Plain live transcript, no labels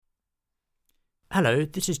Hello,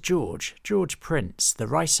 this is George Prince, the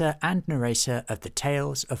writer and narrator of the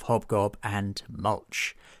Tales of Hobgob and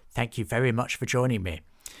Mulch. Thank you very much for joining me.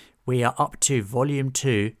 We are up to Volume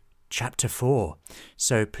 2, Chapter 4,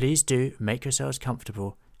 so please do make yourselves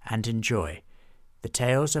comfortable and enjoy the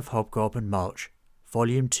Tales of Hobgob and Mulch,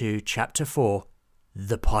 Volume 2, Chapter 4,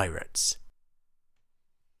 The Pirates.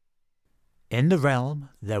 In the realm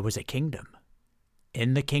there was a kingdom.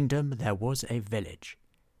 In the kingdom there was a village.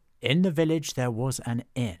 In the village there was an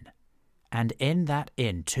inn, and in that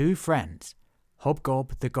inn 2 friends,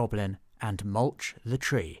 Hobgob the Goblin and Mulch the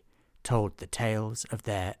Tree, told the tales of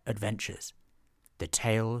their adventures. The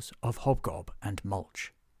Tales of Hobgob and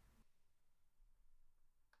Mulch.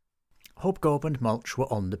 Hobgob and Mulch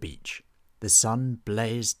were on the beach. The sun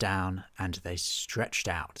blazed down, and they stretched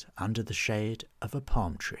out under the shade of a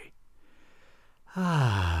palm tree.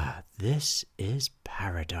 "Ah, this is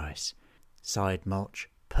paradise," sighed Mulch,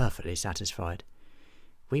 perfectly satisfied.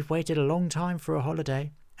 "We've waited a long time for a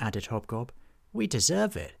holiday," added Hobgob. "We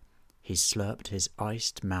deserve it." He slurped his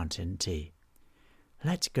iced mountain tea.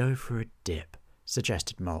 "Let's go for a dip,"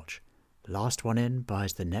 suggested Mulch. "Last one in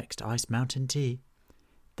buys the next iced mountain tea."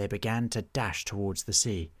 They began to dash towards the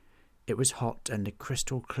sea. It was hot, and the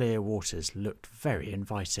crystal clear waters looked very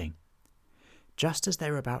inviting. Just as they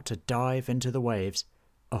were about to dive into the waves,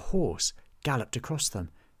 a horse galloped across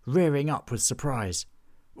them, rearing up with surprise.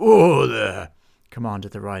 "Oh, there!"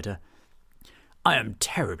 commanded the rider. "I am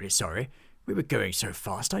terribly sorry. We were going so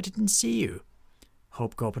fast I didn't see you."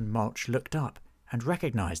 Hobgob and Mulch looked up and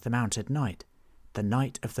recognized the mounted knight, the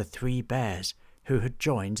knight of the 3 bears who had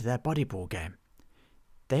joined their buddy ball game.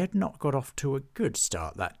 They had not got off to a good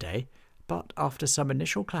start that day, but after some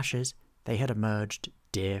initial clashes, they had emerged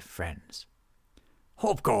dear friends.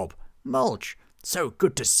 "Hobgob! Mulch! So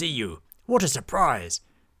good to see you! What a surprise!"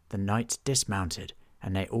 The knight dismounted,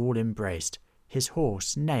 and they all embraced, his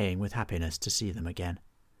horse neighing with happiness to see them again.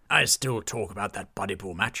 "I still talk about that buddy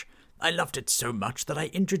ball match. I loved it so much that I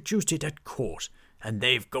introduced it at court, and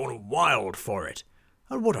they've gone wild for it.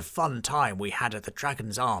 And what a fun time we had at the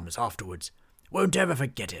Dragon's Arms afterwards. Won't ever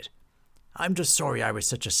forget it. I'm just sorry I was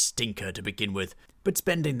such a stinker to begin with, but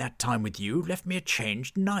spending that time with you left me a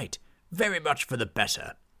changed knight, very much for the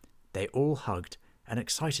better." They all hugged and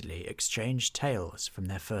excitedly exchanged tales from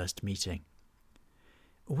their first meeting.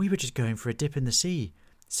 "We were just going for a dip in the sea,"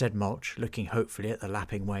 said Mulch, looking hopefully at the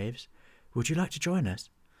lapping waves. "Would you like to join us?"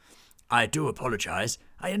 "I do apologize.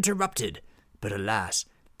 I interrupted. But alas,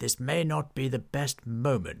 this may not be the best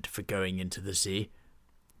moment for going into the sea."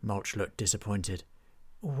 Mulch looked disappointed.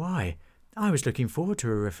 "Why? I was looking forward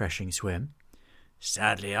to a refreshing swim."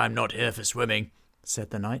 "Sadly, I'm not here for swimming,"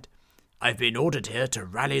 said the knight. "I've been ordered here to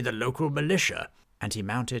rally the local militia," and he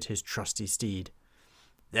mounted his trusty steed.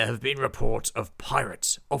 "There have been reports of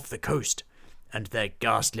pirates off the coast, and their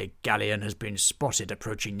ghastly galleon has been spotted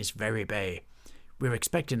approaching this very bay. We're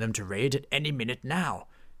expecting them to raid at any minute now,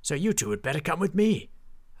 so you 2 had better come with me."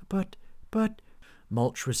 But...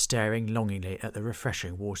 Mulch was staring longingly at the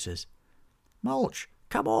refreshing waters. "Mulch,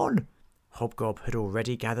 come on!" Hobgob had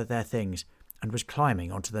already gathered their things and was climbing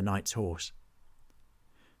onto the knight's horse.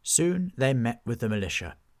 Soon they met with the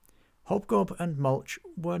militia. Hobgob and Mulch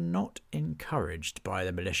were not encouraged by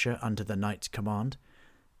the militia under the knight's command.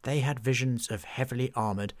 They had visions of heavily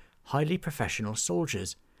armoured, highly professional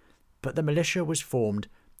soldiers, but the militia was formed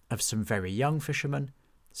of some very young fishermen,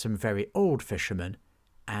 some very old fishermen,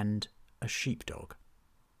 and a sheepdog.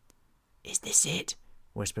 "Is this it?"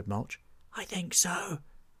 whispered Mulch. "I think so,"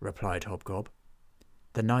 replied Hobgob.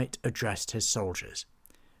 The knight addressed his soldiers.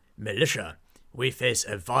 "Militia, we face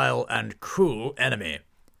a vile and cruel enemy,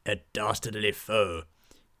 a dastardly foe.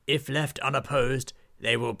 If left unopposed,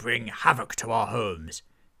 they will bring havoc to our homes.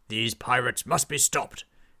 These pirates must be stopped,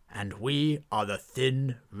 and we are the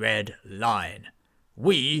thin red line.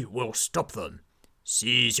 We will stop them.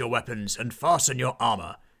 Seize your weapons and fasten your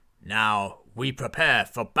armour. Now we prepare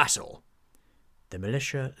for battle." The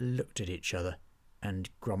militia looked at each other and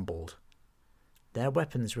grumbled. Their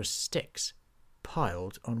weapons were sticks,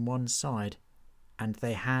 piled on one side, and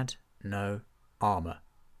they had no armour.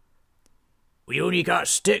 "We only got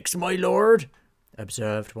sticks, my lord,"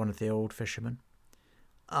 observed one of the old fishermen.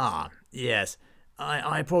 "Ah, yes,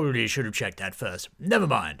 I probably should have checked that first. Never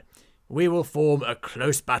mind. We will form a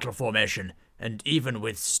close battle formation, and even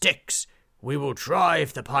with sticks, we will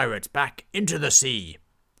drive the pirates back into the sea."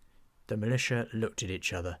 The militia looked at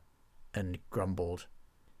each other and grumbled,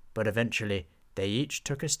 but eventually they each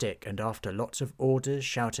took a stick, and after lots of orders,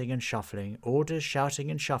 shouting and shuffling,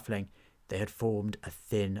 they had formed a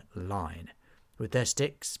thin line, with their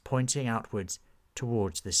sticks pointing outwards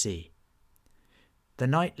towards the sea. The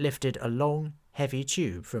knight lifted a long, heavy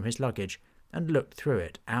tube from his luggage and looked through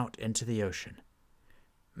it out into the ocean.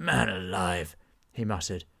 "Man alive," he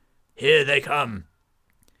muttered. "Here they come."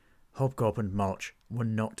 Hobgob and Mulch were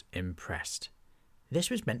not impressed. This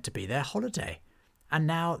was meant to be their holiday, and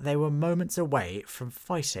now they were moments away from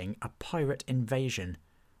fighting a pirate invasion.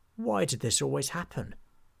 Why did this always happen?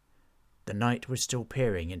 The knight was still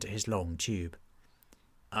peering into his long tube.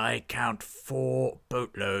 "I count 4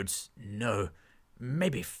 boatloads. No,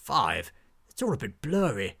 maybe 5. It's all a bit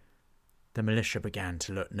blurry." The militia began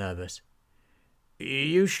to look nervous.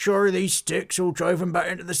 "You sure these sticks will drive 'em back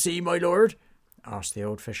into the sea, my lord?" asked the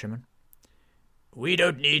old fisherman. "We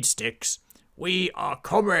don't need sticks. We are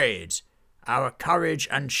comrades. Our courage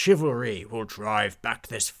and chivalry will drive back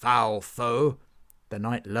this foul foe." The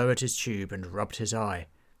knight lowered his tube and rubbed his eye.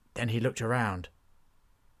 Then he looked around.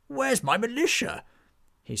 "Where's my militia?"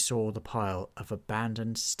 He saw the pile of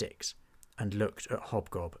abandoned sticks and looked at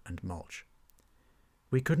Hobgob and Mulch.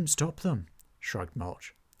 "We couldn't stop them," shrugged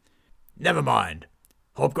Mulch. "Never mind.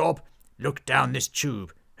 Hobgob, look down this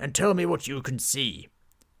tube and tell me what you can see."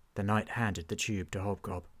 The knight handed the tube to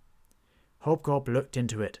Hobgob. Hobgob looked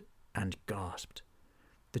into it and gasped.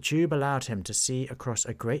 The tube allowed him to see across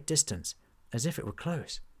a great distance as if it were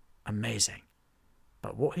close. Amazing.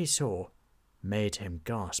 But what he saw made him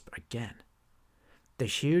gasp again. The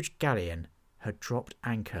huge galleon had dropped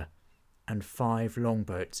anchor, and 5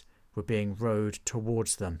 longboats were being rowed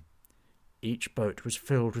towards them. Each boat was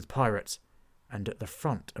filled with pirates, and at the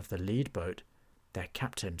front of the lead boat, their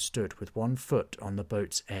captain stood with one foot on the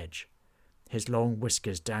boat's edge. His long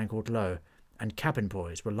whiskers dangled low, and cabin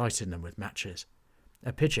boys were lighting them with matches.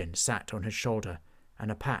 A pigeon sat on his shoulder, and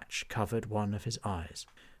a patch covered one of his eyes.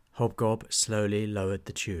 Hobgob slowly lowered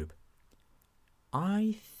the tube.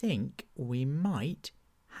 "I think we might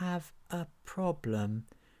have a problem."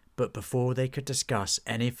 But before they could discuss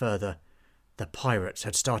any further, the pirates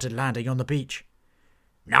had started landing on the beach.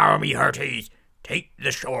 "Now, me hearties, take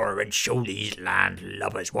the shore and show these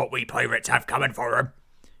land-lubbers what we pirates have coming for 'em."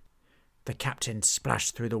 The captain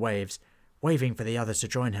splashed through the waves, waving for the others to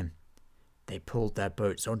join him. They pulled their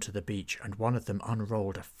boats onto the beach, and one of them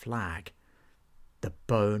unrolled a flag. The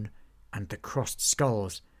bone and the crossed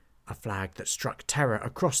skulls, a flag that struck terror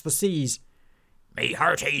across the seas. "Me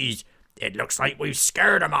hearties, it looks like we've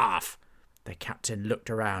scared 'em off." The captain looked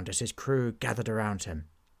around as his crew gathered around him.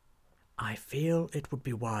 "I feel it would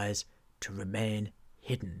be wise to remain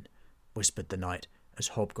hidden," whispered the knight as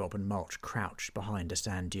Hobgob and Mulch crouched behind a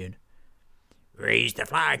sand dune. "Raise the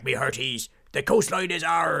flag, me hearties! The coastline is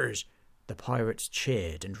ours!" The pirates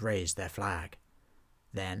cheered and raised their flag.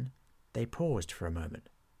 Then they paused for a moment.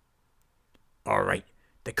 "All right,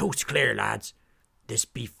 the coast's clear, lads. This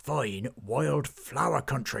be fine wild flower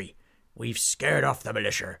country. We've scared off the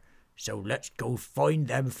militia, so let's go find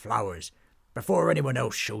them flowers before anyone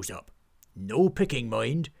else shows up. No picking,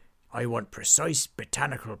 mind. I want precise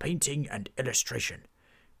botanical painting and illustration.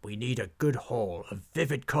 We need a good haul of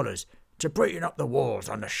vivid colours to brighten up the walls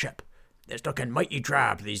on the ship. It's looking mighty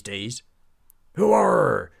drab these days."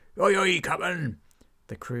 "Hooar! Aye, aye, Captain!"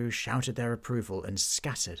 The crew shouted their approval and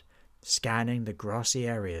scattered, scanning the grassy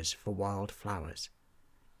areas for wild flowers.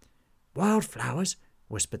 "Wild flowers?"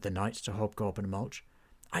 whispered the knight to Hobgob and Mulch.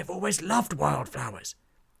 "I've always loved wild flowers."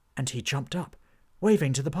 And he jumped up,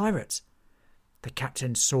 waving to the pirates. The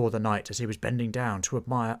captain saw the knight as he was bending down to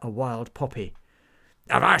admire a wild poppy.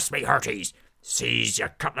 "Avast, me hearties! Seize your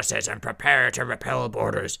cutlasses and prepare to repel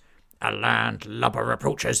boarders. A land-lubber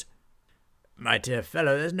approaches." "My dear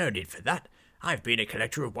fellow, there's no need for that. I've been a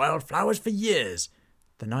collector of wild flowers for years."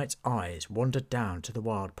 The knight's eyes wandered down to the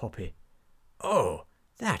wild poppy. "Oh,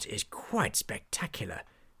 that is quite spectacular.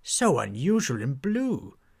 So unusual in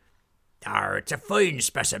blue." It's a fine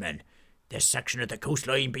specimen. This section of the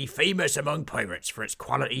coastline be famous among pirates for its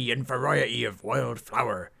quality and variety of wild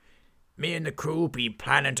flower. Me and the crew been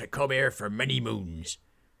planning to come here for many moons."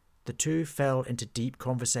 The two fell into deep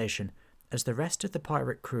conversation as the rest of the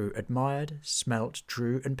pirate crew admired, smelt,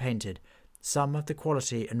 drew and painted some of the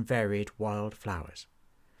quality and varied wild flowers.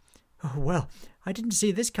 "Oh, well, I didn't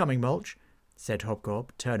see this coming, Mulch," said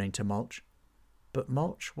Hobgob, turning to Mulch. But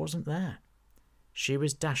Mulch wasn't there. She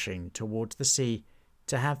was dashing towards the sea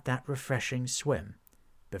to have that refreshing swim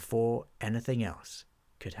before anything else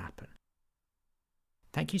could happen.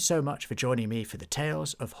 Thank you so much for joining me for the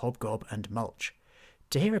Tales of Hobgob and Mulch.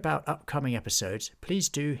 To hear about upcoming episodes, please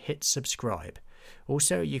do hit subscribe.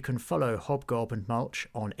 Also, you can follow Hobgob and Mulch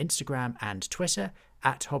on Instagram and Twitter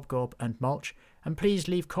 @Hobgob and Mulch, and please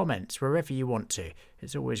leave comments wherever you want to.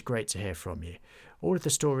 It's always great to hear from you. All of the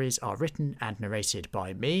stories are written and narrated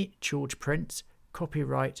by me, George Prince,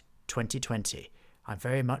 copyright 2020. I'm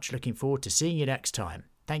very much looking forward to seeing you next time.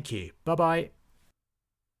 Thank you. Bye-bye.